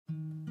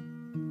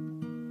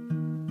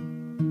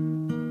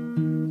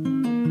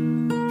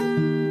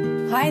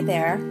Hi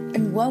there,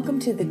 and welcome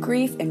to the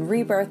Grief and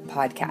Rebirth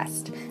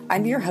podcast.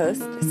 I'm your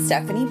host,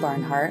 Stephanie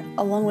Barnhart,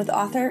 along with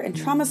author and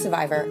trauma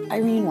survivor,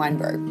 Irene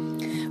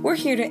Weinberg. We're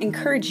here to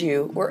encourage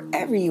you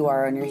wherever you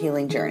are on your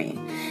healing journey.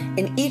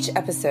 In each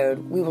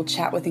episode, we will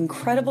chat with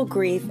incredible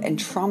grief and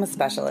trauma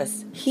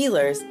specialists,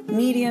 healers,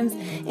 mediums,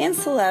 and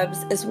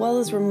celebs, as well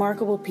as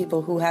remarkable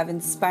people who have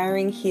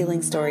inspiring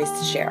healing stories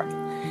to share.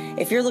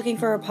 If you're looking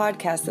for a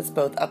podcast that's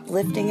both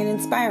uplifting and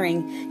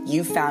inspiring,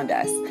 you found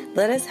us.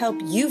 Let us help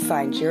you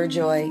find your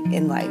joy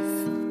in life.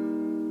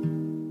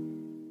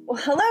 Well,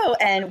 hello,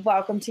 and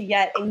welcome to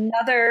yet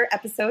another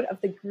episode of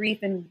the Grief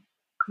and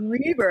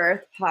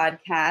Rebirth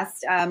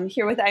podcast. I'm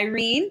here with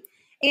Irene,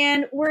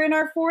 and we're in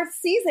our fourth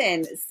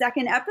season,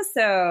 second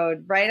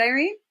episode. Right,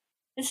 Irene?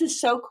 This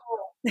is so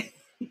cool.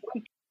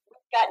 We've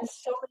gotten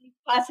so many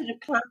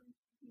positive comments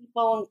from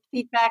people and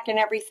feedback and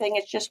everything.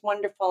 It's just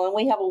wonderful. And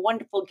we have a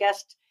wonderful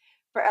guest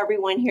for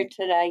everyone here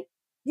today.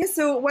 Yeah,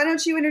 so why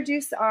don't you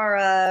introduce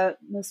our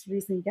most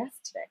recent guest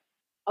today?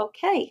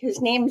 Okay,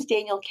 his name is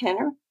Daniel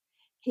Kenner.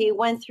 He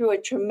went through a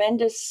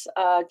tremendous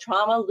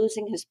trauma,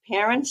 losing his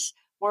parents,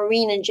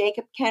 Maureen and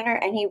Jacob Kenner,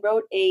 and he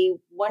wrote a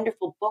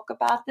wonderful book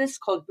about this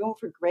called Room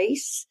for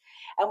Grace.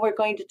 And we're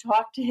going to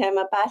talk to him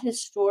about his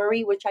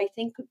story, which I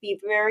think could be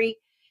very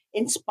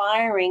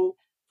inspiring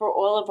for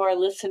all of our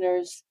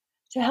listeners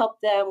to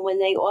help them when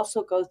they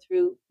also go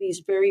through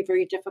these very,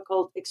 very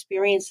difficult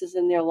experiences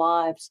in their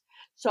lives.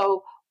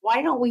 So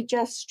why don't we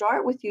just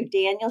start with you,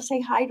 Daniel?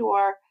 Say hi to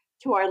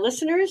our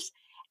listeners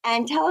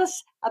and tell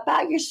us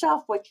about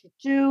yourself, what you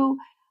do,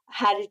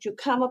 how did you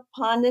come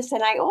upon this?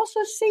 And I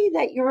also see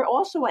that you're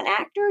also an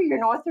actor, you're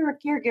an author, a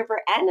caregiver,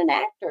 and an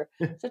actor.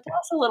 So tell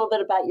us a little bit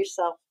about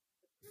yourself.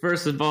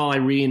 First of all,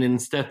 Irene and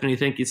Stephanie,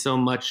 thank you so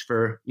much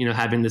for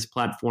having this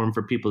platform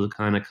for people to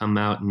kind of come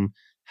out and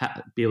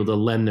be able to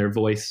lend their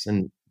voice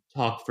and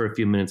talk for a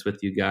few minutes with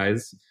you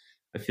guys.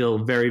 I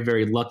feel very,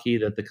 very lucky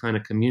that the kind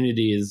of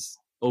community is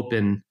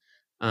open.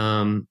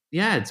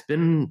 It's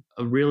been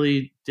a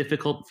really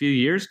difficult few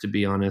years, to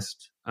be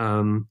honest.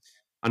 On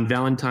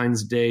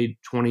Valentine's Day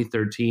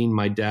 2013,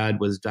 my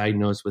dad was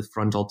diagnosed with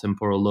frontal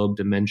temporal lobe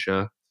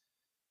dementia.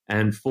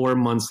 And 4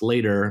 months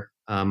later,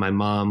 my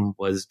mom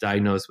was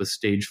diagnosed with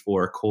stage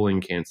 4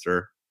 colon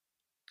cancer.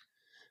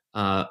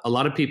 A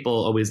lot of people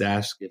always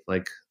ask if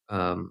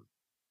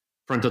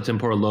frontal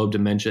temporal lobe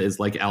dementia is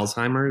like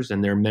Alzheimer's,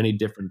 and there are many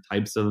different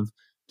types of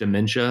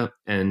dementia.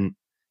 And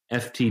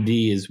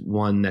FTD is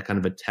one that kind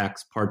of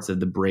attacks parts of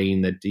the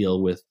brain that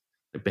deal with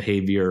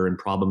behavior and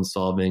problem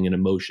solving and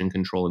emotion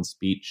control and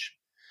speech.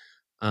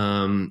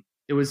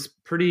 It was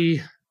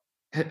pretty,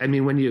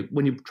 when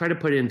you try to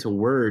put it into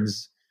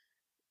words,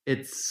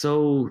 it's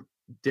so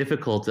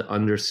difficult to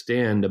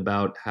understand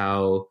about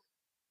how,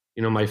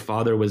 my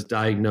father was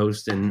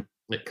diagnosed and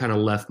it kind of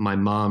left my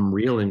mom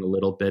reeling a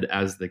little bit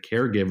as the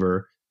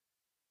caregiver.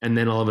 And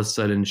then all of a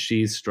sudden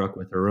she's struck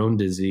with her own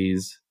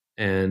disease.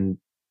 And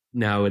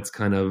now it's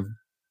kind of,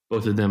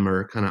 both of them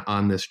are kind of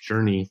on this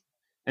journey.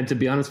 And to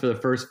be honest, for the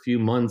first few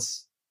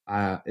months,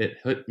 it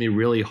hit me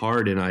really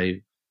hard. And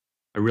I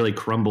really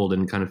crumbled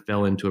and kind of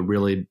fell into a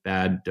really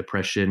bad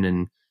depression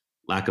and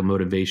lack of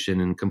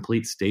motivation and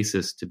complete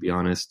stasis, to be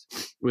honest.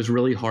 It was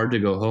really hard to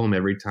go home.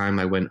 Every time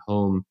I went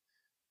home,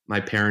 my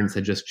parents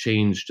had just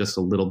changed just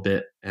a little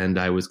bit, and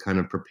I was kind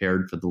of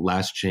prepared for the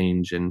last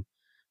change. And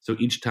so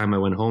each time I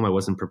went home, I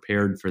wasn't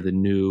prepared for the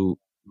new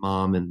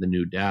mom and the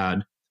new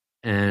dad.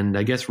 And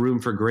I guess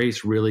Room for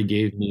Grace really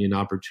gave me an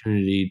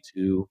opportunity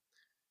to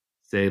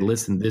say,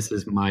 listen, this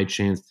is my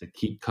chance to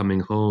keep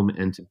coming home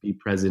and to be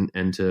present,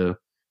 and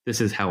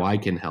this is how I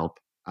can help.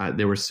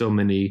 There were so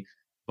many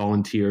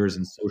volunteers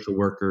and social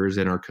workers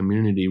in our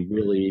community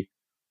really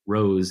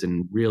rose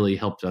and really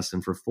helped us.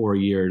 And for 4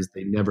 years,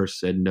 they never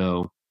said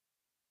no.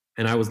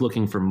 And I was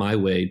looking for my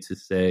way to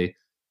say,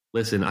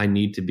 listen, I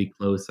need to be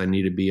close. I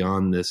need to be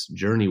on this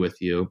journey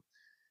with you.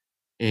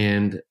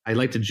 And I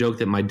like to joke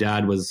that my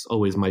dad was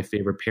always my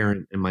favorite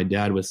parent, and my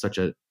dad was such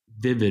a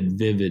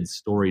vivid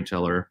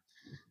storyteller.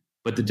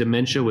 But the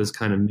dementia was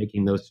kind of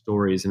making those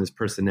stories and his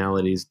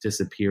personalities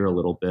disappear a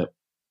little bit.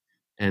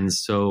 And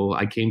so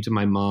I came to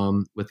my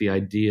mom with the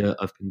idea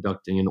of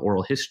conducting an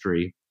oral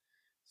history.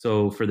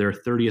 So for their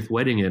 30th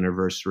wedding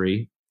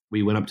anniversary,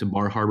 we went up to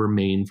Bar Harbor,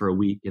 Maine for a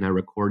week, and I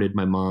recorded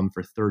my mom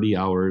for 30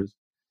 hours.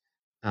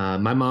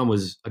 My mom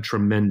was a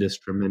tremendous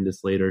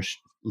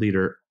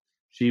leader.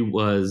 She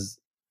was,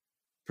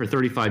 for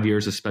 35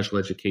 years, a special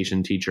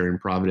education teacher in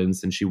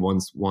Providence, and she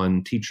once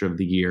won Teacher of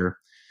the Year.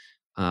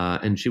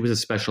 And she was a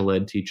special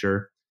ed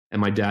teacher, and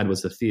my dad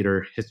was a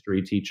theater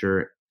history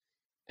teacher.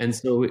 And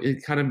so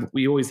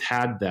we always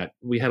had that.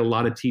 We had a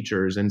lot of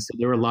teachers, and so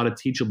there were a lot of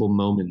teachable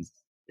moments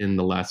in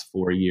the last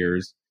 4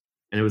 years.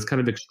 And it was kind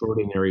of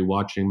extraordinary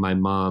watching my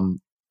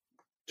mom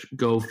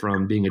go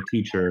from being a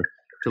teacher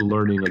to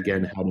learning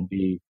again how to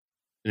be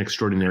an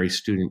extraordinary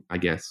student, I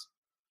guess.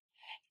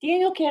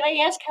 Daniel, can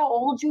I ask how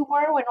old you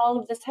were when all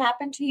of this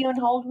happened to you, and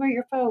how old were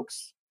your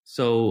folks?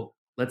 So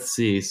let's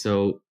see.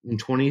 So in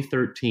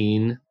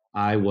 2013,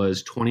 I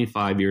was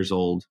 25 years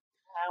old.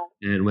 Wow.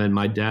 And when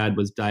my dad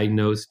was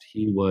diagnosed,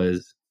 he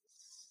was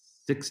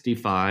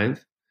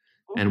 65.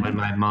 And when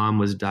my mom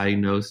was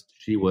diagnosed,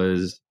 she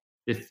was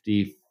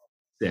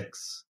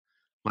 56.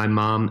 My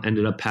mom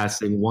ended up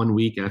passing 1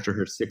 week after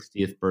her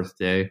 60th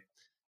birthday.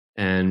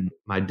 And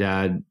my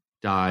dad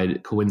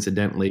died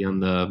coincidentally on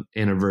the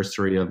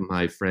anniversary of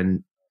my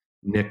friend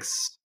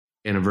Nick's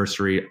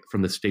anniversary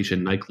from the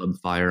Station nightclub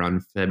fire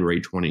on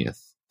February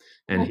 20th.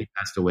 And he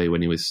passed away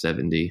when he was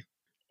 70.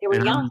 They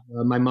were young.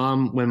 When my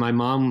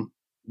mom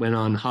went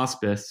on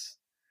hospice,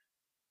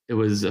 it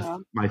was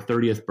my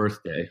 30th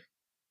birthday.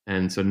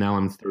 And so now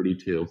I'm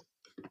 32.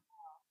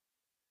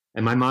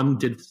 And my mom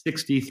did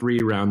 63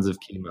 rounds of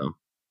chemo.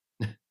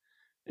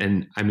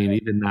 And I mean,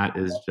 even that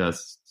is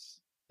just,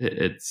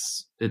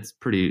 it's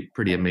pretty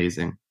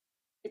amazing.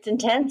 It's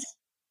intense.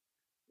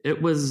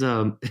 It was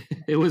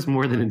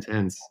more than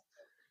intense.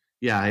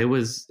 Yeah, it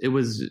was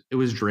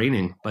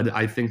draining, but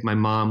I think my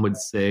mom would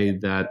say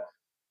that,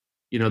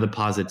 the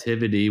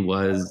positivity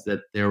was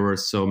that there were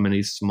so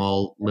many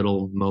small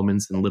little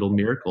moments and little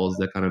miracles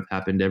that kind of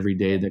happened every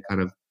day that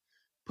kind of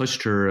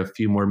pushed her a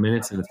few more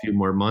minutes and a few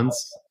more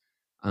months.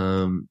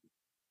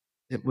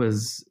 It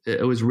was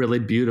really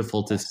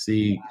beautiful to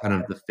see kind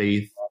of the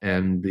faith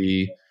and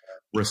the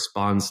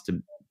response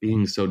to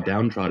being so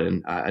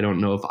downtrodden. I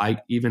don't know if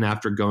even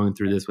after going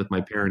through this with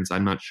my parents,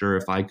 I'm not sure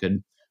if I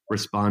could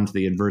respond to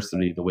the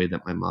adversity the way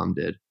that my mom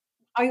did.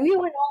 Are you an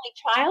only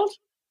child?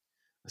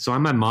 So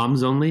I'm my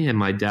mom's only, and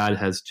my dad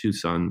has two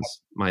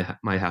sons, my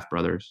half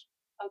brothers.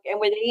 Okay, and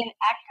were they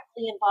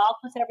actively involved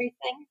with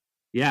everything?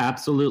 Yeah,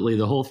 absolutely.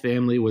 The whole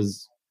family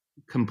was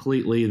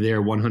completely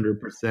there,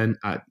 100%.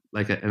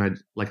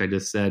 Like I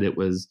just said, it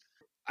was.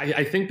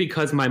 I think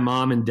because my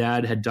mom and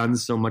dad had done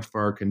so much for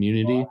our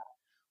community,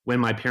 when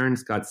my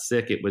parents got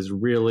sick, it was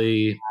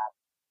really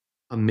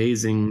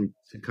amazing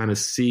to kind of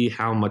see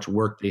how much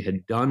work they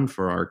had done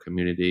for our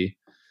community,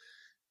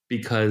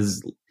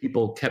 because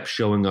people kept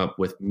showing up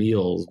with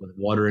meals, with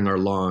watering our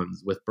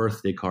lawns, with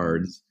birthday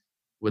cards.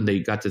 When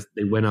they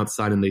went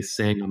outside and they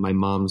sang on my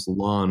mom's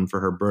lawn for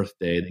her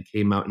birthday. They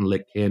came out and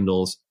lit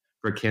candles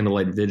for a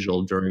candlelight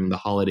vigil during the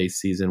holiday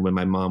season when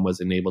my mom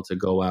wasn't able to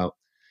go out.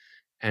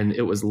 And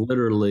it was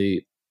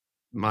literally,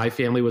 my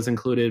family was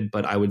included,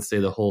 but I would say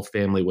the whole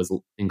family was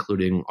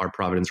including our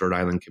Providence, Rhode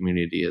Island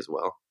community as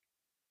well.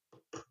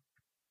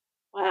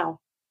 Wow.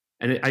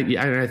 And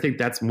I think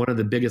that's one of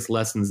the biggest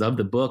lessons of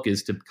the book,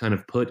 is to kind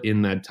of put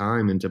in that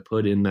time and to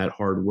put in that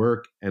hard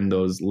work, and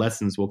those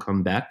lessons will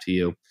come back to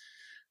you.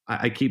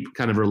 I keep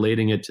kind of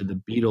relating it to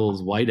the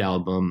Beatles' White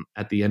Album.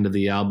 At the end of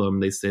the album,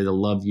 they say the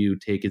love you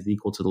take is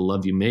equal to the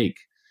love you make.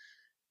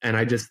 And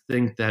I just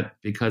think that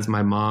because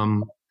my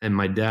mom and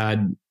my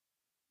dad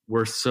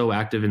were so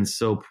active and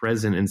so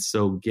present and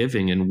so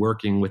giving and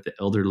working with the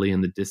elderly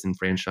and the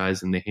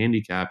disenfranchised and the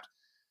handicapped,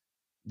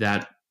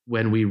 that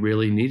when we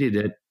really needed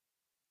it,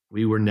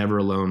 we were never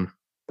alone.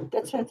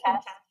 That's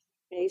fantastic.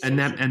 Amazing.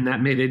 And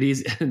that made it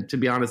easy. To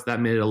be honest, that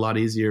made it a lot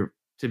easier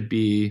to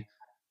be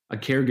a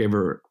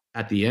caregiver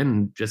at the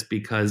end, just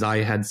because I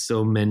had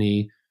so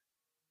many,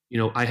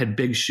 I had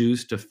big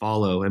shoes to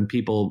follow, and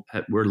people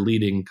were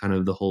leading kind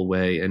of the whole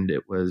way. And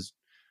it was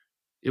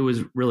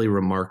really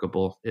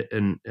remarkable.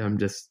 And I'm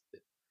just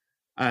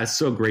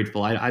so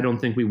grateful. I don't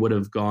think we would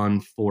have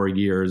gone 4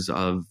 years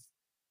of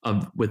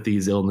with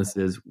these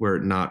illnesses were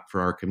it not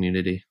for our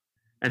community.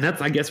 And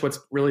that's, I guess, what's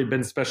really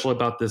been special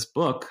about this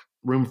book.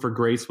 Room for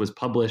Grace was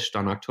published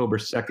on October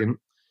 2nd,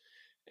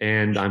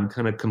 and I'm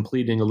kind of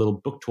completing a little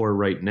book tour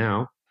right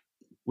now,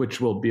 which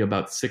will be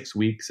about 6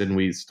 weeks. And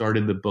we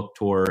started the book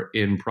tour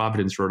in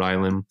Providence, Rhode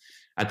Island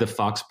at the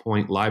Fox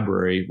Point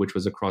Library, which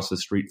was across the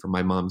street from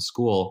my mom's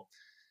school.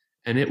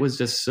 And it was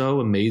just so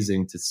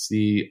amazing to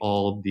see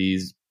all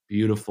these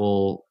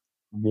beautiful,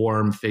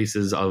 warm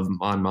faces of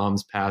my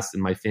mom's past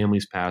and my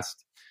family's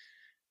past.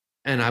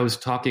 And I was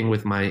talking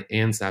with my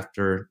aunts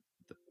after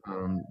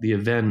the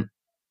event,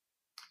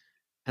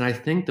 and I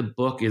think the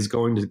book is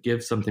going to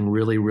give something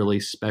really, really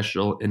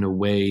special in a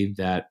way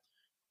that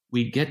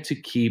we get to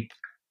keep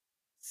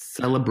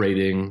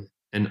celebrating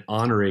and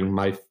honoring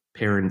my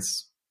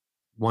parents'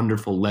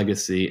 wonderful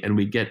legacy, and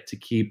we get to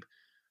keep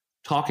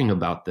talking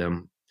about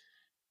them.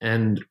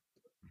 And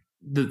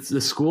the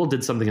school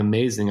did something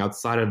amazing.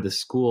 Outside of the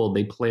school,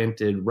 they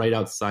planted right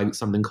outside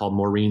something called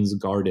Maureen's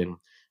Garden.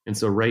 And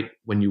so right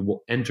when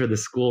you enter the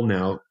school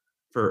now,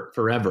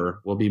 forever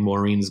will be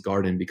Maureen's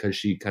Garden, because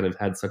she kind of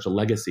had such a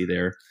legacy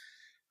there.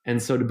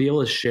 And so to be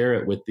able to share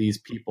it with these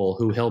people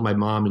who held my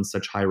mom in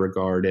such high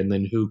regard, and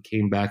then who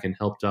came back and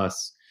helped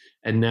us,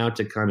 and now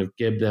to kind of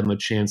give them a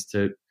chance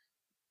to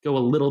go a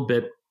little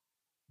bit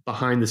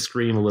behind the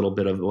screen, a little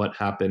bit of what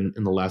happened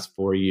in the last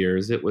 4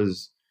 years. It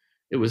was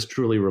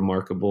truly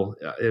remarkable.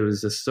 It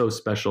was just so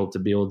special to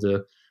be able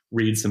to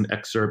read some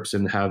excerpts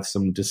and have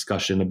some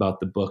discussion about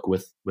the book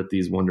with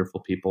these wonderful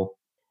people.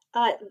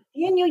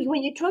 Daniel,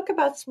 when you talk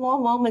about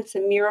small moments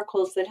and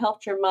miracles that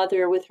helped your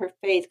mother with her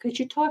faith, could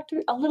you talk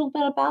a little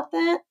bit about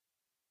that?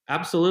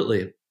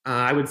 Absolutely.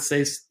 I would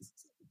say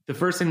the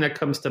first thing that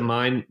comes to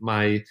mind,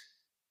 my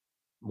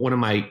one of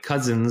my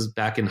cousins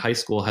back in high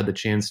school had the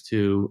chance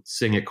to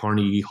sing at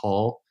Carnegie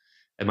Hall.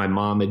 And my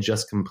mom had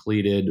just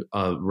completed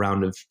a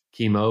round of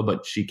chemo,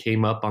 but she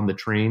came up on the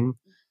train,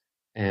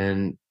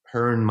 and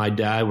her and my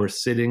dad were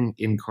sitting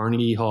in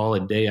Carnegie Hall a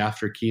day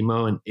after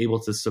chemo and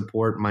able to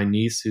support my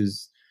niece,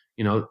 who's,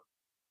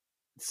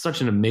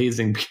 such an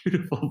amazing,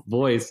 beautiful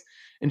voice.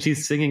 And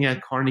she's singing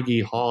at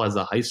Carnegie Hall as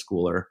a high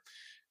schooler.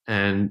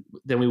 And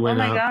then we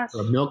went out for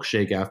a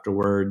milkshake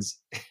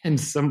afterwards, and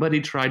somebody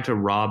tried to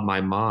rob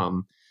my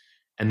mom,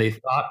 and they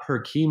thought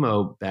her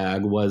chemo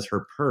bag was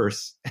her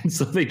purse. And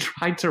so they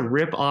tried to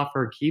rip off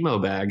her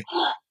chemo bag.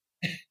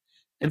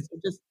 And so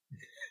just,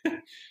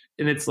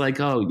 and it's like,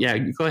 oh yeah,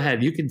 go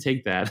ahead. You can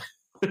take that.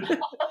 Go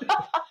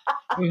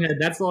ahead.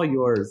 That's all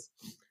yours.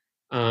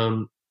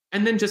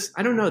 And then just,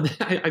 I don't know,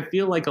 I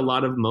feel like a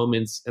lot of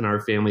moments in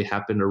our family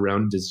happened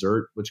around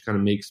dessert, which kind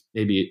of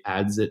maybe it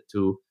adds it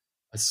to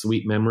a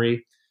sweet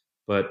memory.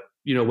 But,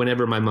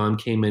 whenever my mom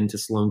came into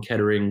Sloan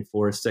Kettering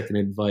for a second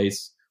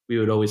advice, we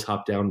would always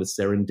hop down to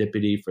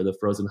Serendipity for the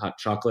frozen hot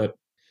chocolate.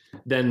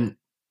 Then,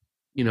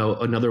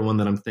 another one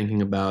that I'm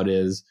thinking about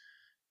is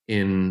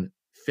in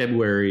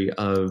February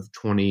of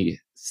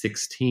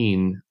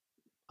 2016,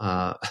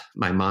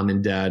 my mom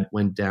and dad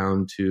went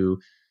down to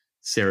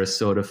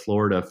Sarasota,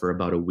 Florida for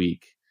about a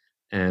week.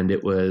 And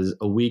it was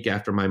a week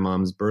after my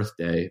mom's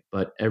birthday,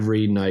 but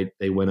every night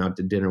they went out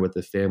to dinner with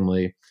the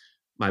family.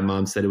 My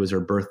mom said it was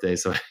her birthday.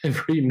 So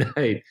every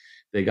night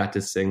they got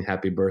to sing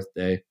happy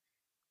birthday.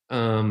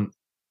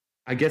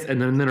 I guess,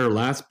 and then her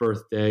last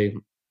birthday,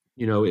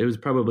 it was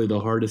probably the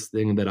hardest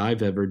thing that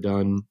I've ever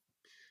done.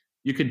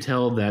 You could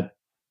tell that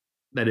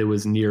it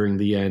was nearing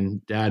the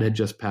end. Dad had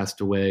just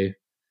passed away.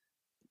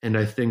 And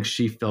I think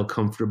she felt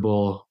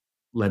comfortable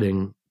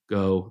letting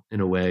go in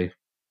a way.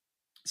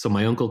 So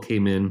my uncle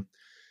came in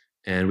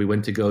and we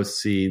went to go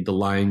see The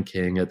Lion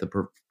King at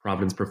the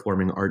Providence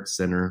Performing Arts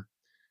Center.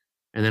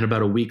 And then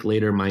about a week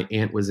later, my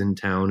aunt was in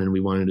town and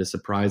we wanted to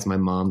surprise my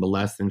mom. The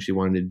last thing she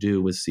wanted to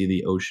do was see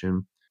the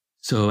ocean.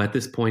 So at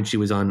this point, she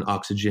was on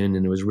oxygen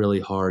and it was really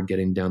hard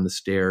getting down the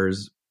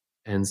stairs.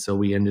 And so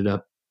we ended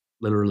up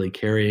literally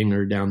carrying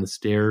her down the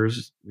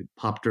stairs. We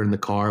popped her in the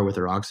car with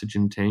her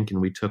oxygen tank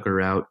and we took her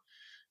out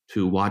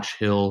to Watch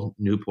Hill,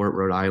 Newport,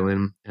 Rhode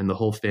Island. And the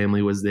whole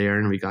family was there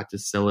and we got to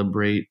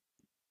celebrate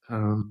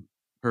her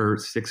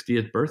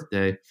 60th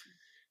birthday.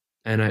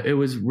 And it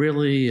was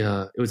really,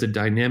 it was a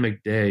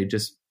dynamic day,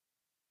 just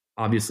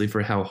obviously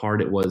for how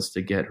hard it was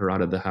to get her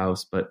out of the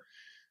house. But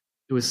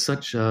it was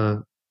such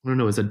a, I don't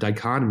know, it was a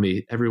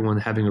dichotomy, everyone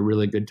having a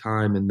really good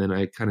time. And then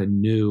I kind of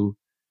knew,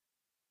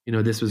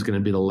 this was going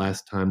to be the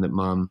last time that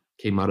mom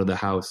came out of the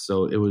house.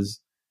 So it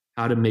was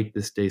how to make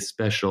this day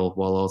special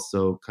while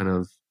also kind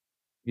of,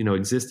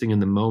 existing in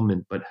the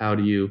moment. But how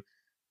do you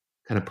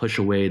kind of push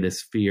away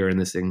this fear and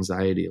this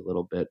anxiety a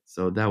little bit?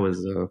 So that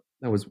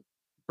was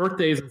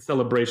birthdays and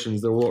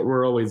celebrations.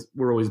 We're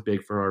always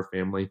big for our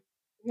family.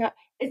 Yeah,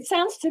 it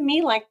sounds to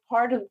me like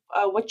part of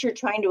what you're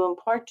trying to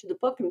impart to the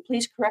book, and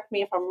please correct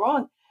me if I'm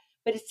wrong,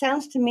 but it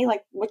sounds to me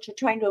like what you're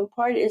trying to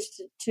impart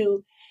is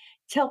to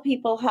tell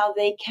people how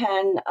they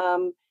can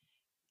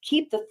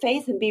keep the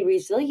faith and be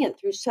resilient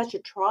through such a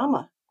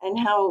trauma, and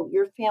how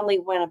your family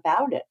went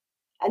about it,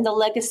 and the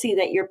legacy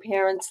that your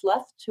parents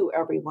left to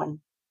everyone.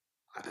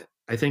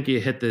 I think you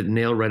hit the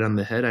nail right on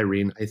the head,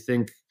 Irene. I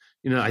think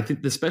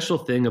the special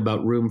thing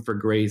about Room for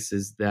Grace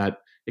is that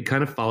it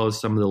kind of follows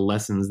some of the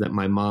lessons that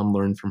my mom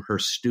learned from her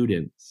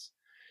students.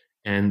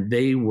 And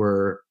they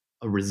were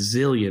a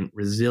resilient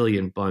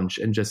bunch.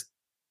 And just,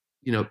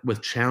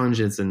 with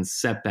challenges and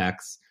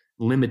setbacks,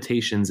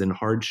 limitations and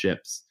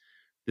hardships,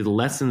 the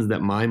lessons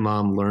that my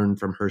mom learned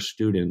from her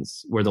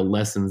students were the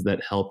lessons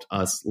that helped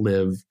us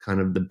live kind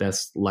of the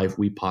best life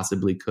we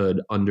possibly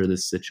could under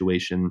this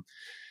situation.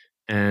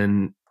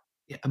 And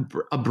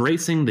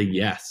embracing the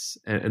yes.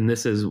 And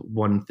this is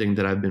one thing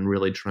that I've been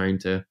really trying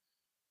to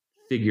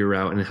figure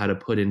out and how to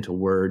put into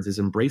words, is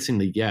embracing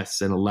the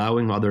yes and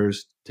allowing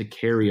others to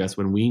carry us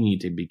when we need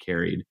to be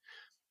carried.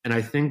 And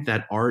I think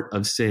that art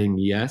of saying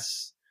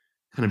yes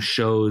kind of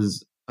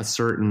shows a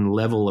certain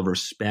level of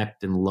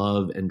respect and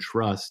love and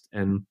trust.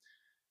 And,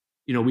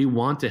 we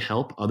want to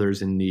help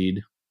others in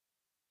need,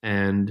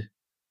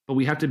 but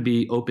we have to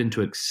be open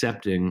to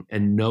accepting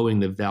and knowing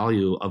the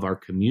value of our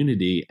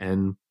community.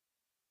 And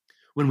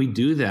when we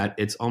do that,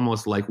 it's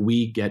almost like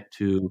we get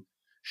to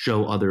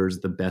show others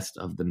the best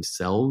of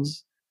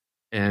themselves.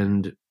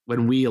 And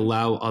when we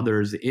allow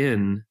others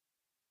in,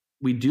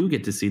 we do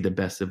get to see the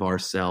best of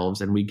ourselves,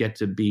 and we get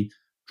to be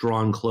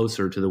drawn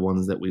closer to the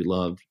ones that we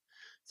love.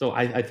 So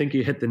I think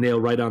you hit the nail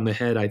right on the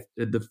head.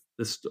 The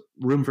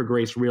Room for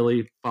Grace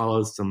really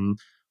follows some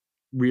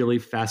really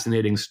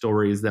fascinating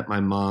stories that my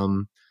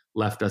mom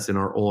left us in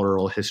our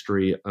oral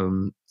history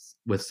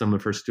with some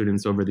of her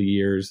students over the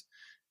years.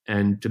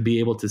 And to be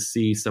able to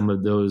see some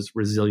of those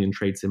resilient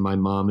traits in my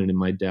mom and in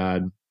my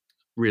dad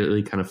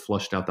really kind of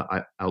flushed out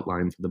the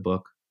outline for the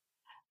book.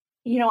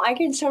 I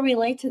can so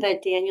relate to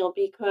that, Daniel,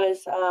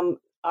 because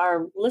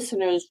our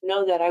listeners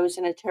know that I was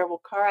in a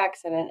terrible car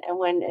accident. And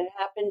when it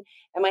happened,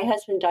 and my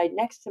husband died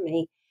next to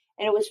me,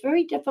 And it was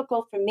very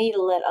difficult for me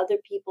to let other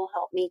people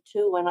help me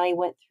too when I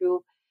went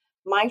through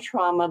my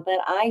trauma, but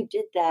I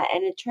did that,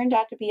 and it turned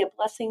out to be a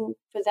blessing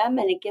for them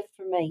and a gift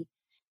for me.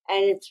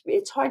 And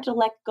it's hard to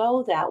let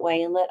go that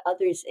way and let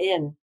others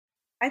in.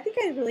 I think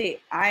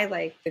I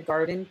like the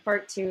garden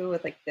part too,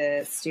 with like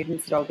the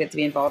students that all get to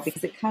be involved,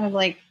 because it kind of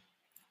like,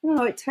 I don't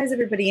know, it ties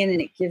everybody in, and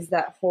it gives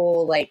that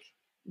whole like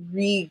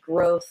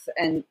regrowth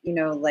and,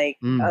 like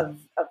of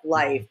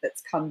life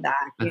that's come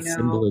back, that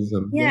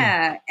symbolism.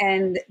 Yeah.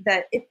 And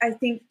that I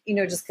think,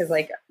 just because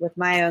like with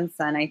my own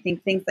son, I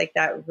think things like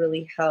that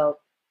really help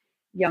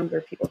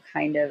younger people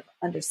kind of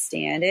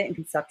understand it and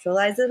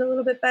conceptualize it a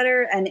little bit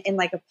better, and in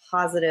like a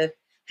positive,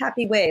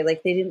 happy way.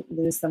 Like they didn't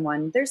lose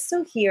someone, they're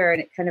still here,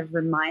 and it kind of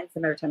reminds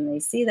them every time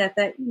they see that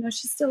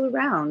she's still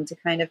around to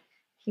kind of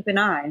keep an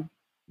eye.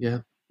 Yeah.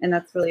 And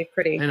that's really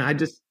pretty. And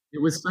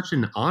it was such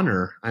an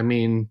honor. I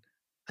mean,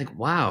 like,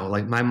 wow,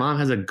 like my mom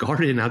has a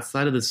garden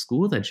outside of the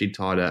school that she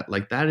taught at.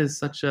 Like that is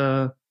such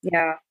a,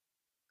 yeah,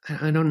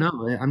 I don't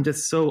know. I'm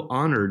just so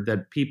honored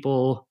that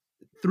people,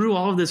 through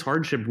all of this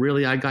hardship,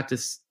 really, I got to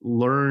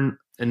learn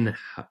and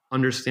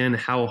understand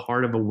how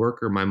hard of a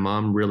worker my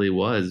mom really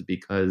was.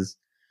 Because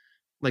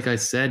like I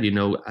said,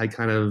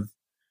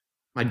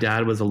 my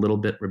dad was a little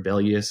bit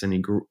rebellious, and he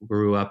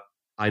grew up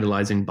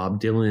idolizing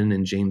Bob Dylan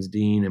and James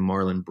Dean and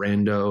Marlon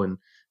Brando. And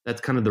that's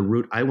kind of the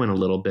route I went a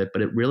little bit,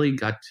 but it really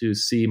got to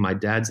see my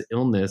dad's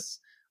illness.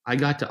 I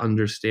got to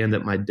understand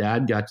that my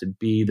dad got to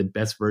be the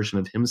best version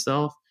of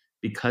himself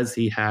because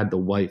he had the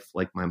wife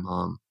like my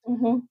mom.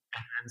 Mm-hmm.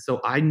 And so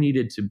I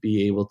needed to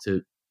be able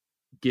to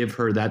give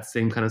her that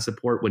same kind of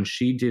support when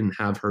she didn't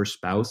have her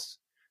spouse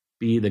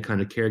be the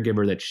kind of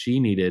caregiver that she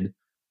needed.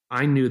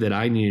 I knew that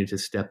I needed to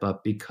step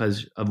up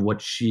because of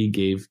what she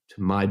gave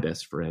to my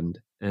best friend.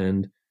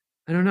 And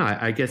I don't know.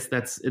 I guess I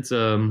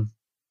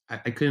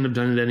couldn't have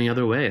done it any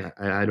other way.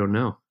 I don't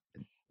know.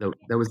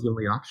 That was the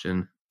only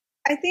option.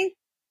 I think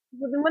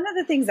one of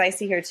the things I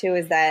see here too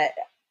is that,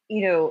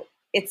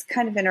 it's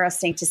kind of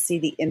interesting to see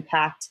the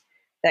impact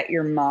that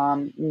your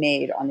mom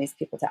made on these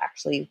people to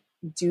actually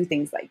do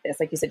things like this.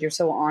 Like you said, you're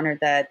so honored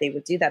that they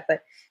would do that,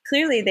 but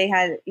clearly they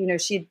had,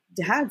 she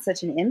had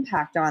such an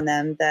impact on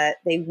them that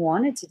they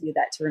wanted to do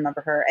that to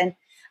remember her. And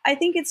I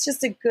think it's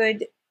just a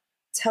good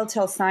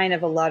telltale sign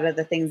of a lot of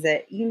the things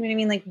that, you know what I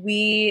mean? Like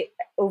we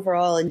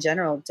overall in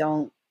general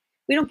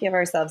we don't give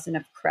ourselves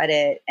enough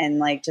credit, and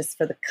like just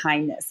for the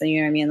kindness. And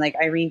you know what I mean? Like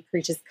Irene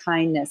preaches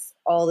kindness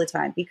all the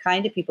time. Be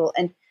kind to people.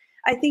 And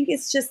I think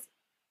it's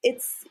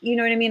you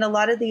know what I mean? A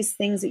lot of these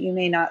things that you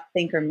may not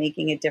think are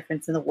making a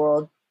difference in the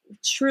world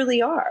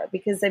truly are,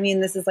 because I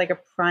mean, this is like a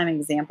prime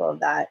example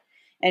of that.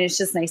 And it's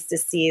just nice to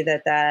see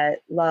that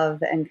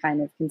love and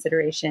kind of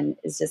consideration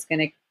is just going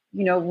to,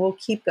 we'll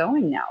keep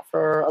going now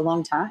for a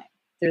long time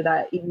through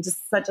that, even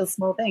just such a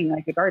small thing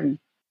like a garden.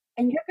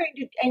 And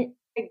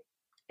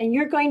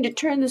you're going to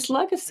turn this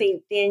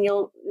legacy,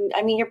 Daniel.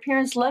 I mean, your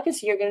parents'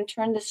 legacy, you're going to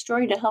turn this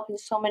story to helping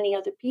so many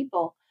other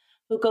people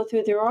who go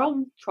through their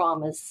own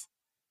traumas.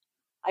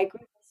 I agree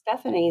with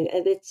Stephanie.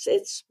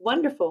 It's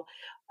wonderful.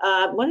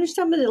 What are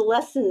some of the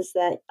lessons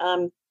that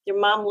your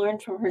mom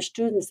learned from her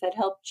students that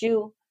helped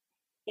you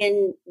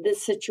in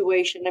this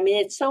situation? I mean,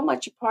 it's so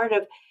much a part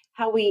of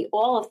how we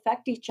all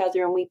affect each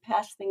other and we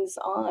pass things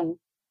on.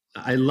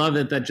 I love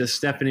it that just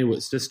Stephanie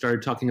just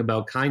started talking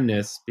about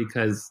kindness,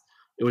 because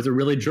it was a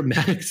really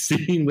dramatic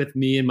scene with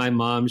me and my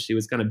mom. She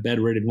was kind of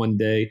bedridden one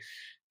day,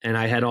 and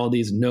I had all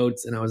these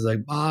notes, and I was like,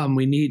 Mom,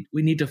 we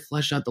need to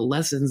flesh out the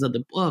lessons of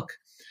the book.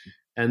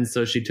 And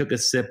so she took a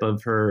sip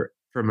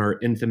from her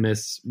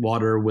infamous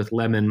water with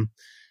lemon,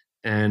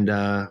 and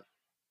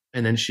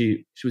then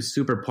she was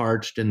super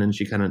parched, and then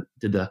she kind of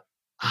did the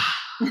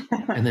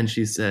and then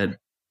she said,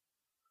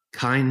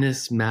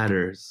 kindness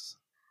matters.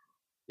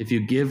 If you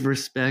give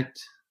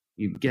respect,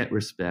 you get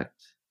respect.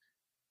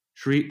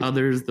 Treat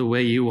others the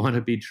way you want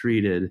to be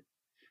treated.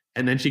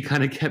 And then she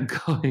kind of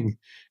kept going,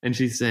 and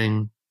she's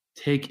saying,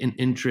 take an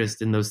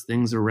interest in those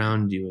things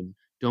around you, and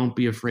don't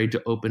be afraid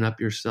to open up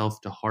yourself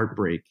to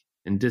heartbreak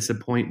and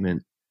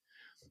disappointment.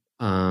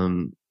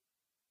 I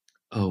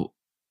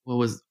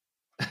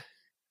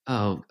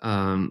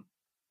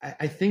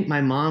think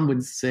my mom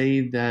would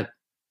say that.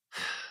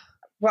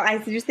 Well, I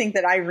just think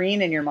that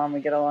Irene and your mom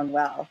would get along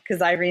well,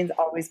 because Irene's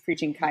always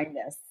preaching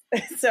kindness.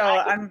 So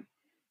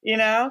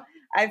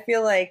I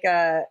feel like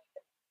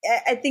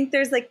I think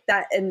there's like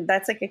that, and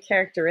that's like a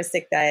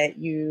characteristic that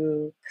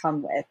you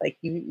come with. Like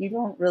you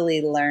don't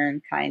really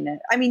learn kindness.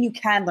 I mean, you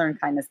can learn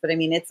kindness, but I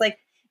mean, it's like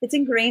it's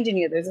ingrained in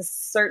you. There's a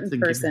certain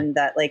person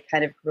that like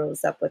kind of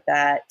grows up with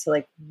that to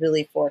like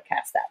really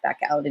forecast that back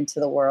out into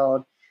the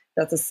world.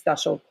 That's a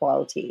special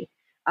quality.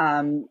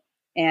 And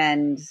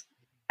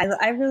I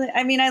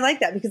like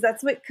that, because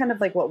that's what kind of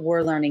like what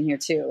we're learning here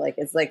too. Like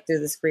it's like through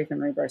this Grief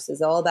and Rebirth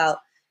is all about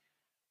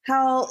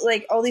how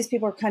like all these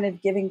people are kind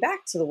of giving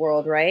back to the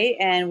world, right?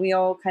 And we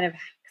all kind of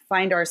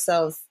find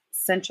ourselves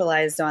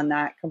centralized on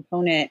that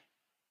component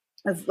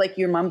of, like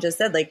your mom just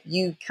said, like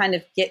you kind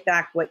of get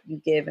back what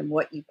you give and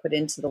what you put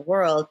into the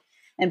world.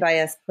 And by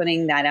us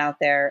putting that out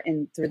there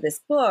and through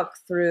this book,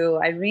 through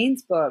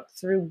Irene's book,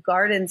 through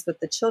Gardens with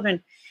the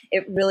Children,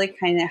 it really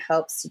kind of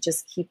helps to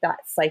just keep that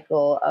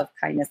cycle of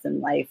kindness in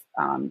life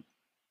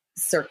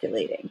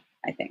circulating,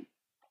 I think.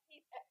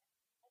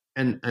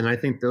 And I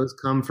think those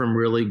come from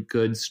really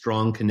good,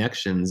 strong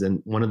connections.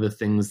 And one of the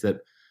things that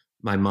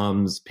my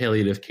mom's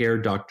palliative care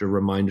doctor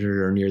reminded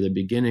her near the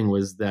beginning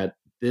was that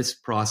this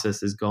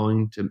process is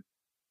going to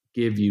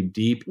give you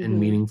deep and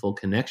meaningful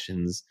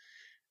connections.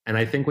 And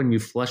I think when you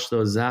flush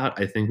those out,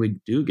 I think we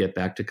do get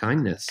back to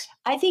kindness.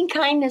 I think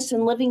kindness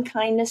and living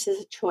kindness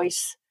is a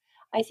choice.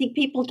 I think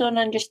people don't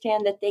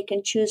understand that they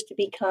can choose to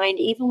be kind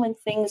even when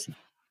things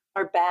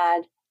are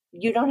bad.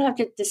 You don't have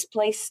to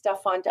display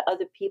stuff onto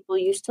other people.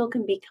 You still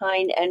can be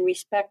kind and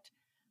respect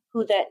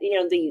who that,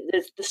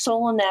 the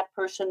soul in that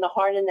person, the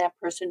heart in that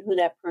person, who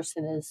that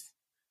person is.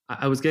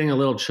 I was getting a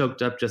little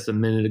choked up just a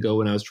minute ago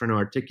when I was trying to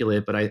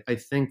articulate, but I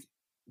think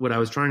what I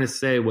was trying to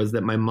say was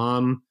that my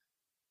mom,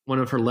 one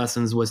of her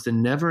lessons was to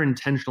never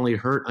intentionally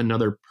hurt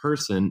another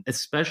person,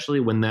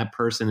 especially when that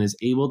person is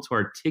able to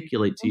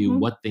articulate to you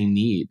what they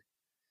need.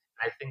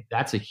 I think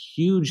that's a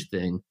huge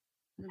thing.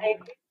 I agree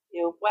with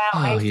you. Wow.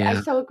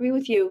 I so agree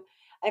with you.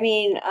 I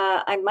mean,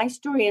 my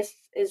story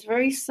is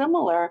very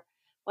similar.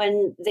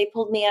 When they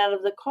pulled me out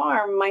of the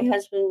car, my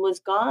husband was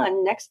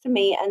gone next to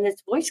me, and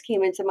this voice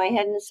came into my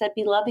head and said,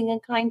 "Be loving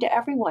and kind to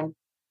everyone."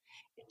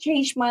 It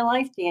changed my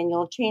life,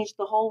 Daniel. It changed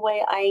the whole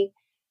way I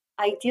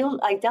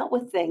dealt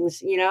with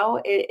things.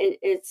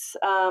 It's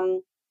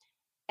and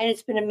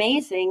it's been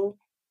amazing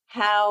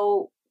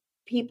how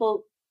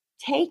people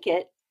take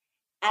it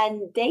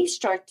and they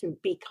start to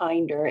be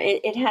kinder.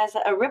 It has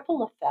a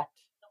ripple effect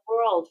in the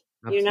world.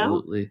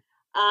 Absolutely.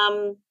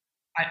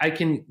 I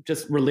can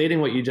just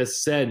relating what you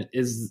just said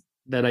is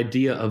that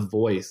idea of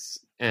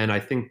voice. And I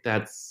think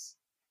that's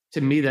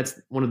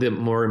one of the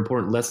more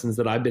important lessons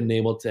that I've been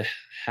able to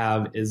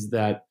have, is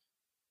that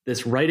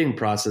this writing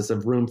process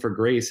of Room for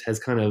Grace has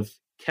kind of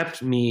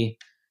kept me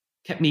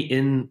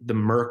in the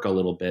murk a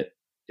little bit,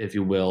 if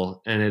you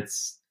will. And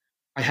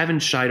I haven't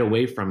shied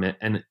away from it.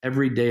 And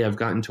every day I've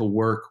gotten to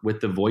work with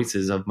the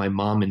voices of my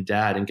mom and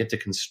dad and get to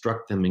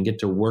construct them and get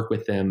to work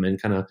with them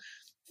and kind of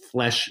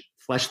flesh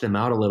them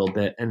out a little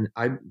bit. And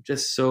I'm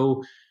just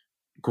so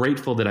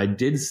grateful that I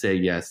did say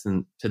yes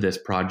to this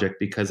project,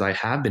 because I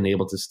have been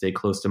able to stay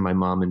close to my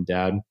mom and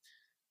dad.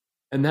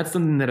 And that's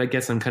something that I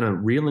guess I'm kind of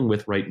reeling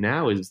with right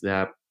now, is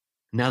that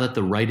now that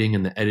the writing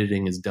and the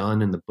editing is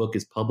done and the book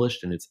is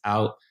published and it's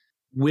out,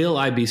 will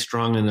I be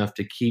strong enough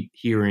to keep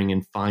hearing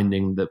and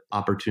finding the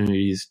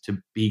opportunities to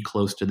be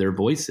close to their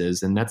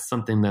voices? And that's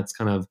something that's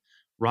kind of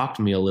rocked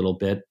me a little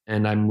bit.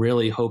 And I'm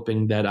really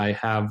hoping that I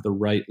have the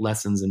right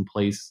lessons in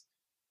place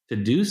to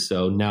do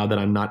so now that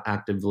I'm not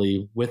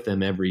actively with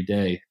them every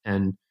day.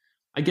 And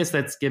I guess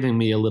that's giving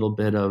me a little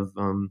bit of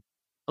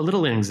a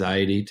little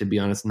anxiety, to be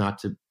honest, not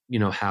to,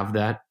 have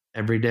that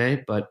every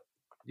day. But,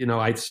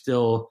 I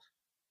still,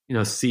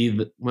 see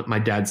my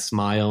dad's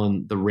smile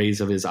and the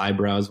raise of his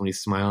eyebrows when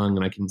he's smiling.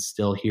 And I can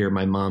still hear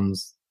my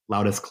mom's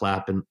loudest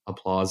clap and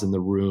applause in the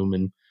room,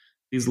 and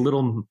these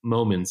little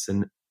moments.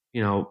 And,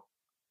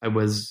 I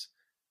was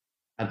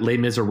at Les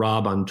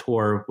Miserables on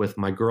tour with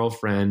my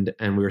girlfriend,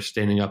 and we were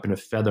standing up and a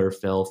feather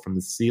fell from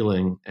the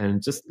ceiling,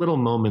 and just little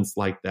moments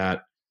like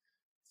that,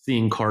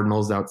 seeing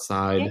cardinals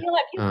outside.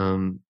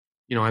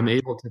 I'm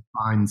able to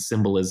find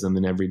symbolism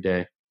in every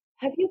day.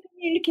 Have you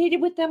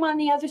communicated with them on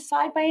the other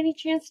side by any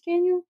chance,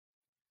 Daniel?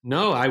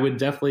 No, I would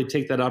definitely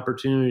take that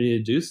opportunity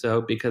to do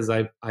so, because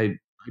I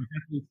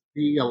definitely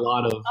see a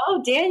lot of...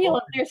 Oh,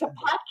 Daniel, there's a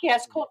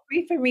podcast called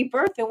Grief and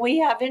Rebirth, and we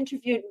have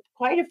interviewed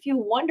quite a few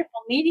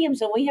wonderful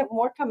mediums, and we have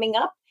more coming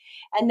up.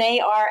 And they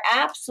are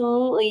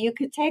absolutely, you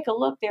could take a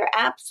look, they're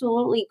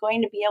absolutely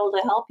going to be able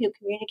to help you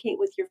communicate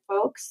with your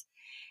folks.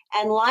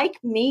 And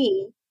like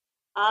me,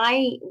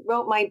 I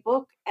wrote my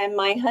book, and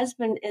my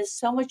husband is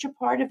so much a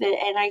part of it,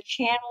 and I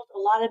channeled a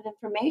lot of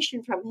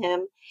information from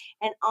him.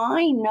 And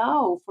I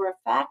know for a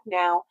fact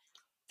now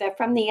that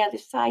from the other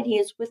side, he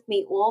is with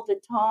me all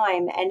the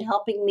time and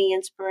helping me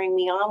and spurring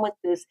me on with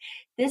this.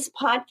 This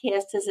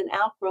podcast is an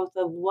outgrowth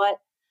of what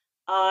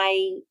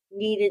I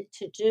needed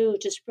to do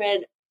to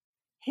spread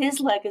his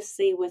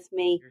legacy with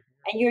me.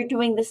 And you're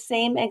doing the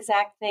same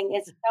exact thing.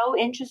 It's so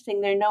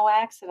interesting. There are no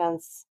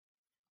accidents.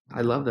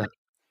 I love that.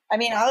 I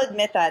mean, I'll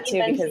admit that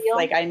too, because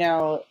I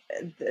know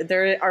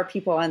there are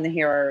people on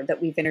here that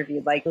we've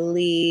interviewed, like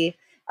Lee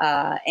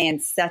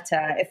and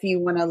Seta, if you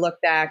want to look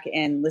back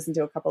and listen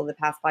to a couple of the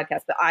past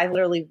podcasts. But I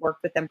literally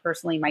worked with them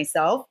personally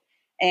myself,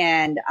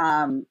 and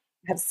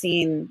have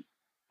seen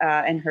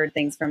and heard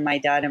things from my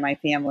dad and my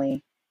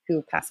family,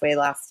 who passed away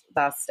last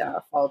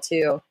fall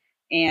too.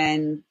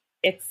 And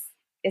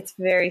it's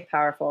very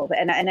powerful.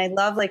 And I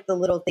love like the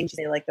little things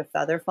you say, like the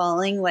feather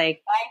falling,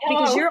 like,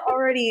 because you're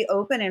already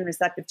open and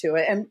receptive to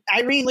it. And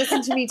Irene,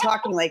 listen to me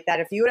talking like that.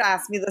 If you would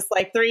ask me this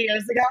like 3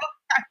 years ago,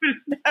 I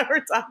would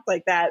never talk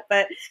like that.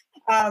 But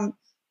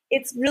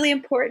it's really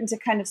important to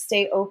kind of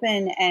stay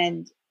open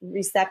and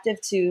receptive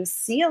to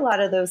see a lot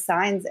of those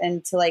signs,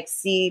 and to like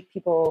see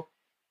people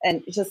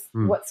and just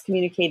what's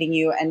communicating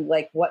you and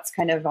like what's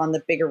kind of on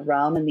the bigger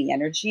realm and the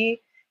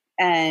energy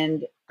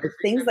and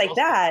things like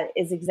that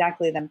is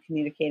exactly them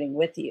communicating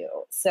with you.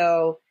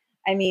 So,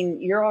 I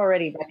mean, you're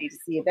already ready to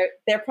see.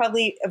 They're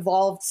probably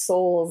evolved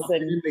souls,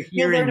 and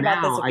you'll learn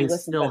about this if you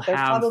listen. But they're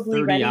probably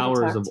 30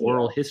 hours of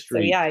oral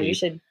history. So yeah, tape, you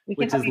should.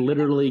 Which is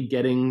literally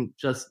getting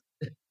just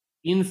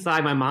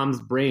inside my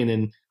mom's brain,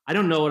 and I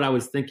don't know what I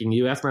was thinking.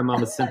 You asked my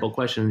mom a simple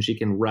question, and she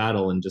can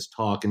rattle and just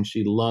talk, and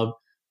she loved.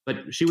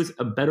 But she was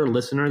a better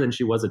listener than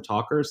she was a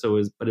talker. So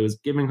it was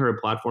giving her a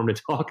platform to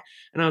talk,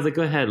 and I was like,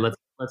 "Go ahead, let's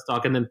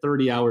talk." And then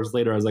 30 hours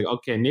later, I was like,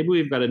 "Okay, maybe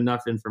we've got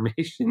enough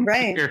information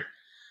here."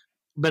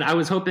 But I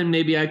was hoping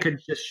maybe I could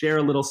just share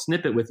a little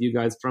snippet with you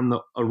guys from the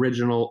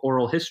original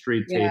oral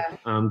history tape,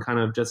 kind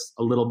of just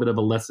a little bit of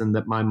a lesson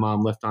that my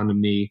mom left onto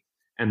me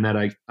and that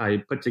I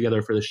put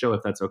together for the show,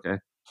 if that's okay.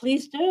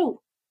 Please do.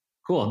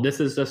 Cool. This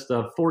is just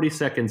 40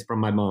 seconds from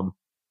my mom.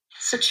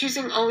 So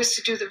choosing always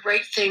to do the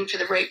right thing for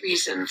the right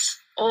reasons.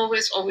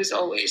 Always, always,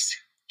 always.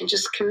 And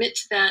just commit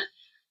to that.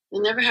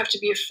 You'll never have to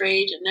be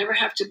afraid. You'll never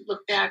have to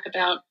look back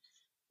about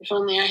if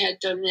only I had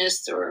done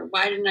this or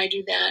why didn't I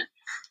do that?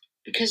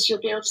 Because you'll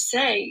be able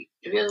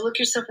to look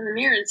yourself in the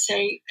mirror and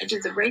say, I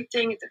did the right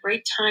thing at the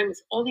right time with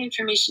all the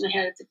information I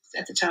had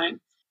at the time.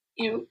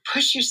 You know,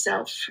 push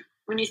yourself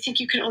when you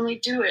think you can only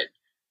do it.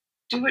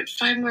 Do it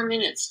 5 more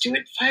minutes. Do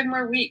it 5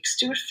 more weeks.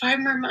 Do it 5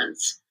 more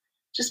months.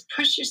 Just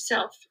push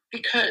yourself,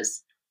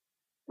 because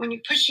when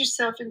you push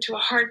yourself into a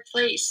hard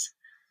place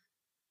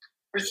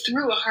or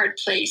through a hard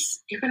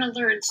place, you're going to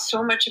learn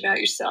so much about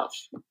yourself.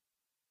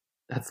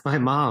 That's my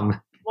mom.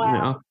 Wow. You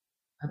know?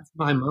 That's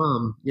my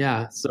mom.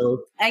 Yeah.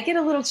 So I get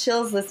a little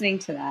chills listening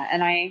to that.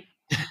 And I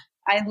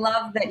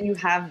love that you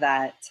have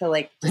that to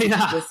like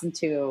listen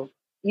to.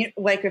 You know,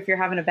 like if you're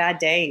having a bad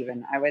day,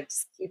 even I would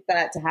just keep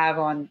that to have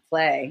on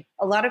play.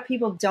 A lot of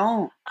people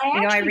don't.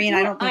 Irene,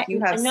 I don't think you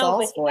have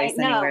Saul's voice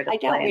anywhere to play. I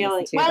don't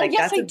really. Well, like,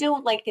 yes, I do.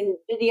 Like in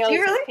videos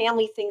and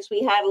family things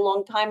we had a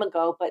long time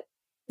ago, but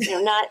you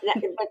know, not.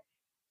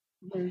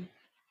 But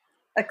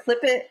a clip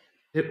it.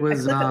 It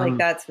was like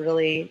that's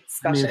really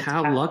special. I mean,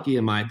 how lucky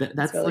am I?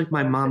 That's really like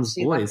my mom's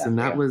voice, and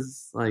that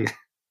was like,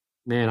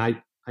 man,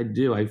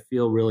 I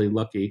feel really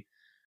lucky.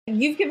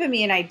 You've given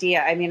me an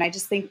idea. I mean, I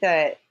just think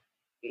that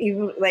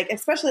you like,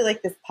 especially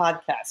like this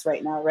podcast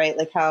right now, right?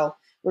 Like how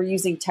we're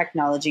using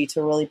technology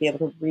to really be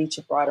able to reach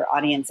a broader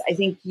audience. I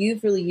think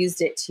you've really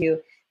used it to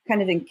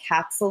kind of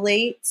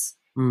encapsulate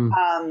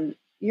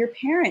your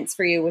parents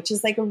for you, which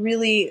is like a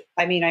really,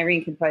 I mean,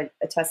 Irene can probably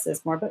attest to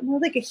this more, but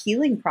more like a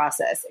healing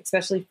process,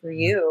 especially for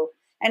you.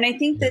 And I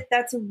think that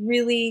that's a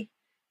really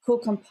cool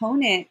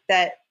component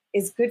that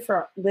is good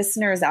for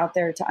listeners out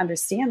there to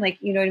understand. Like,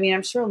 you know what I mean?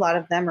 I'm sure a lot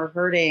of them are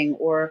hurting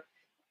or,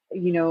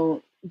 you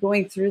know,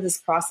 going through this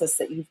process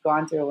that you've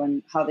gone through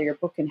and how your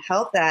book can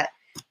help that.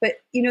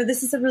 But, you know,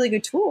 this is a really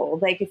good tool.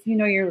 Like if you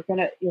know your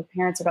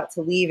parents are about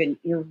to leave and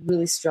you're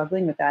really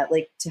struggling with that,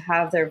 like to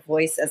have their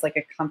voice as like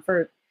a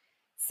comfort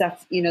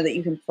stuff, you know, that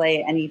you can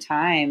play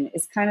anytime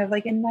is kind of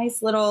like a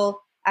nice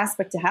little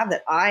aspect to have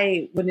that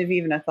I wouldn't have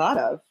even thought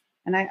of.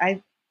 And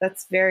I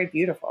that's very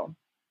beautiful.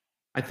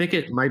 I think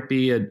it might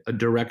be a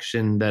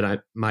direction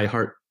that my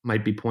heart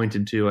might be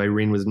pointed to.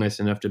 Irene was nice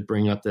enough to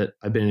bring up that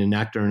I've been an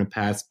actor in the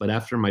past, but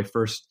after my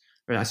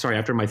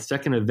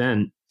second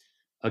event,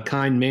 a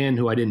kind man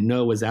who I didn't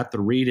know was at the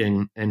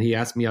reading, and he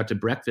asked me out to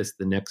breakfast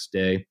the next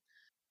day.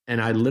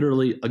 And I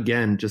literally,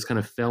 again, just kind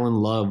of fell in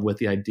love with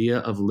the idea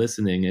of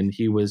listening. And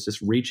he was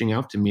just reaching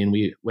out to me, and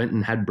we went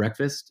and had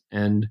breakfast.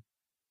 And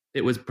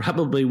it was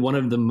probably one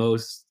of the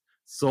most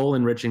soul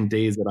enriching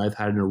days that I've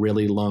had in a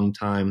really long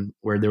time,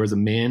 where there was a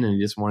man and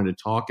he just wanted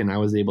to talk, and I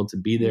was able to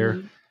be there.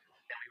 And we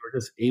were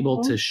just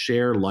able to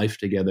share life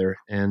together.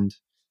 And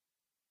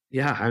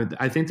yeah,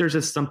 I think there's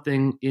just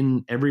something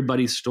in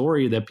everybody's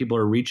story that people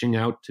are reaching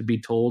out to be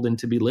told and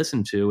to be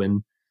listened to.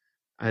 And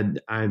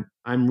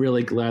I'm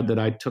really glad that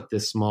I took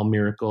this small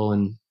miracle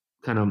and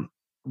kind of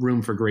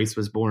Room for Grace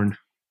was born.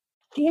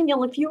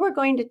 Daniel, if you were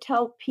going to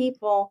tell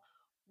people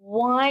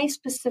why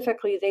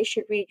specifically they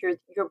should read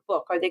your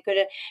book, are they going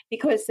to,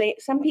 because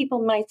some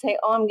people might say,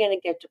 oh, I'm going to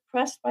get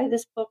depressed by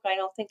this book, I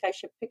don't think I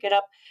should pick it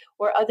up.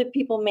 Or other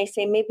people may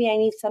say, maybe I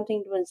need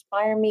something to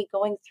inspire me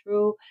going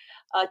through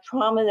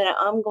trauma that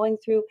I'm going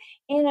through.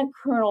 Anna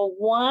Kernel,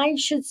 why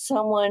should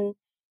someone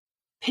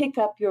pick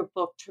up your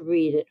book to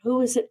read it? Who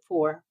is it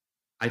for?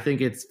 I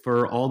think it's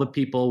for all the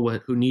people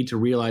who need to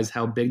realize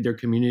how big their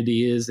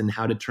community is and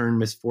how to turn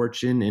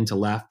misfortune into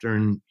laughter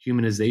and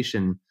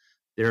humanization.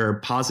 There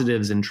are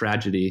positives in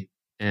tragedy,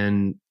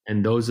 and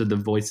those are the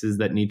voices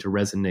that need to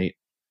resonate.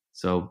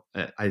 So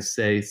I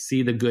say,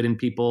 see the good in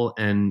people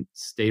and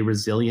stay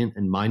resilient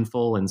and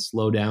mindful and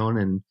slow down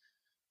and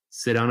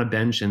sit on a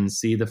bench and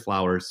see the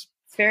flowers.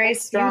 It's very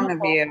strong of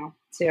you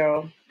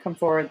to come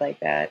forward like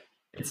that.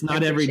 It's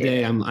not every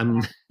day.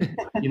 I'm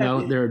you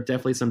know, there are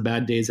definitely some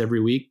bad days every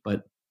week,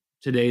 but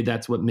today,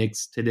 that's what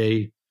makes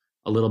today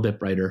a little bit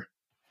brighter.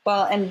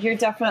 Well, and you're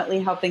definitely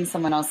helping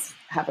someone else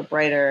have a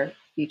brighter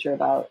future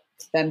about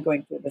them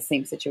going through the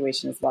same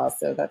situation as well.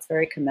 So that's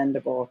very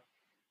commendable.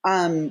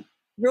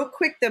 real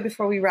quick though,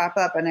 before we wrap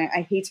up, and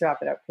I hate to wrap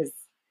it up because,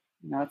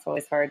 it's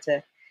always hard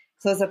to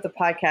close up the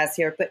podcast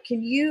here, but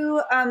can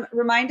you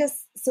remind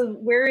us, so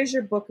where is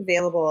your book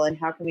available and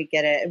how can we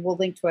get it? And we'll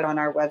link to it on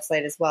our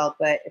website as well.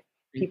 But if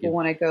people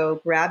want to go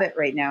grab it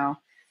right now,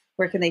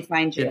 where can they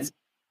find you?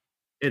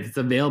 It's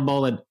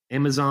available at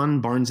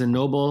Amazon, Barnes &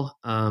 Noble.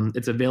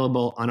 It's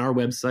available on our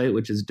website,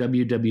 which is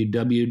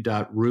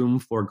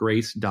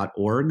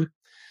www.roomforgrace.org.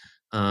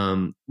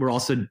 We're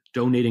also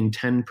donating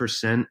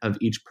 10% of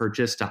each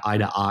purchase to Eye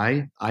to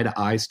Eye. Eye to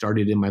Eye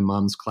started in my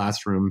mom's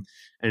classroom,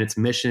 and its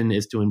mission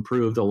is to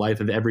improve the life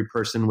of every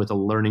person with a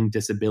learning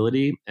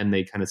disability. And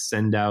they kind of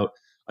send out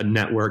a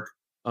network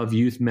of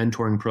youth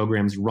mentoring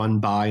programs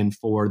run by and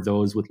for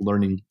those with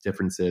learning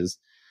differences.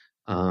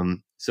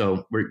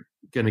 So we're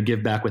going to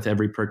give back with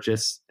every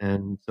purchase.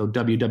 And so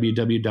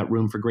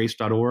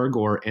www.roomforgrace.org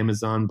or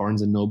Amazon,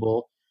 Barnes &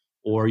 Noble,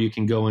 or you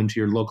can go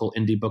into your local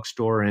indie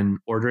bookstore and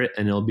order it,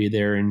 and it'll be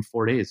there in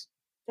 4 days.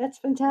 That's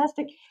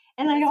fantastic.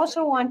 And I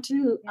also want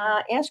to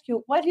ask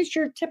you, what is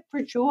your tip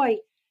for joy?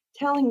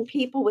 Telling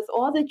people with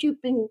all that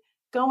you've been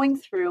going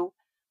through,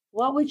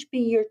 what would be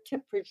your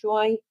tip for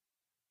joy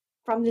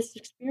from this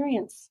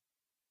experience?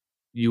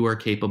 You are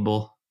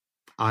capable.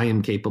 I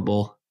am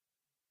capable.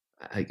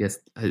 I guess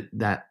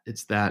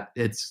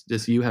it's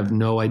just, you have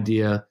no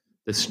idea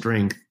the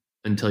strength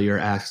until you're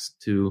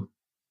asked to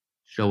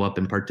show up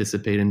and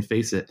participate and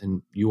face it,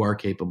 and you are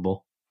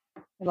capable.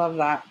 I love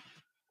that.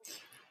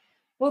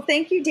 Well,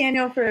 thank you,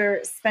 Daniel, for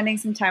spending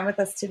some time with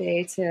us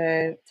today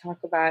to talk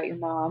about your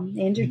mom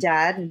and your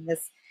dad in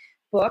this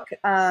book.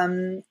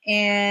 And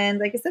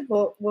like I said,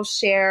 we'll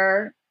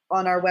share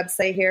on our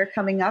website here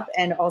coming up,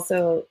 and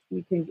also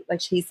you can,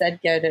 like he said,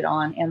 get it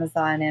on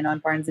Amazon and on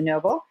Barnes &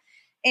 Noble.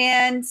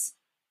 And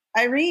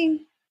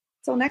Irene,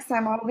 till next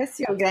time, I'll miss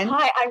you again.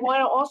 Hi, I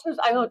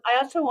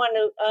also want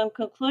to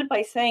conclude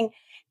by saying,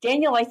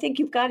 Daniel, I think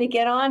you've got to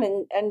get on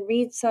and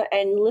read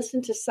and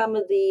listen to some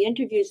of the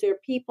interviews. There are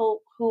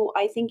people who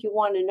I think you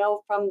want to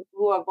know from,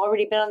 who have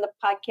already been on the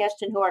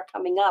podcast and who are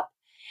coming up.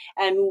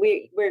 And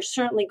we're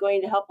certainly going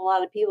to help a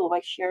lot of people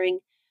by sharing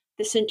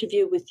this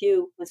interview with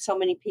you, with so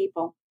many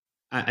people.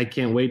 I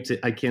can't wait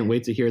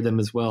to hear them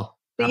as well.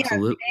 But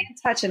absolutely. Stay in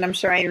touch, and I'm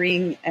sure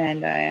Irene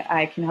and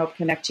I can help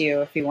connect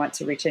you if you want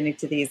to reach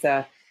into these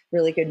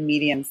really good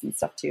mediums and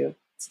stuff to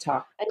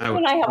talk. And you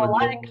and I have a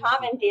lot in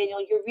common,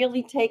 Daniel. You're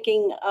really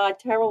taking a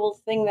terrible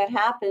thing that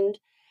happened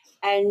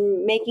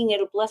and making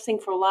it a blessing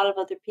for a lot of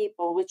other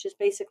people, which is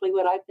basically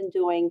what I've been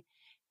doing.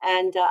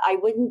 And I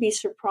wouldn't be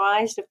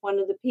surprised if one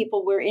of the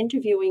people we're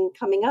interviewing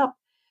coming up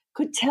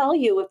could tell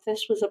you if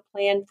this was a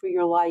plan for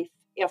your life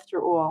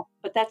after all.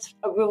 But that's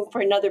a room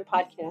for another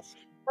podcast.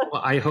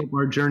 Well, I hope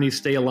our journeys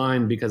stay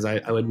aligned, because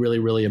I would really,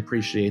 really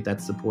appreciate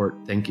that support.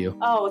 Thank you.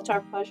 Oh, it's our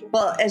pleasure.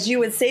 Well, as you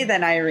would say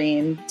then,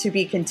 Irene, to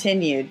be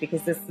continued,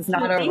 because this is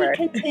not over.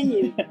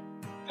 Continued.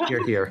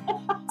 Hear, hear.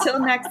 Till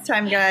next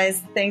time,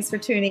 guys. Thanks for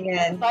tuning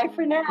in. Bye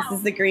for now. This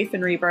is the Grief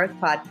and Rebirth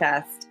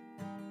podcast.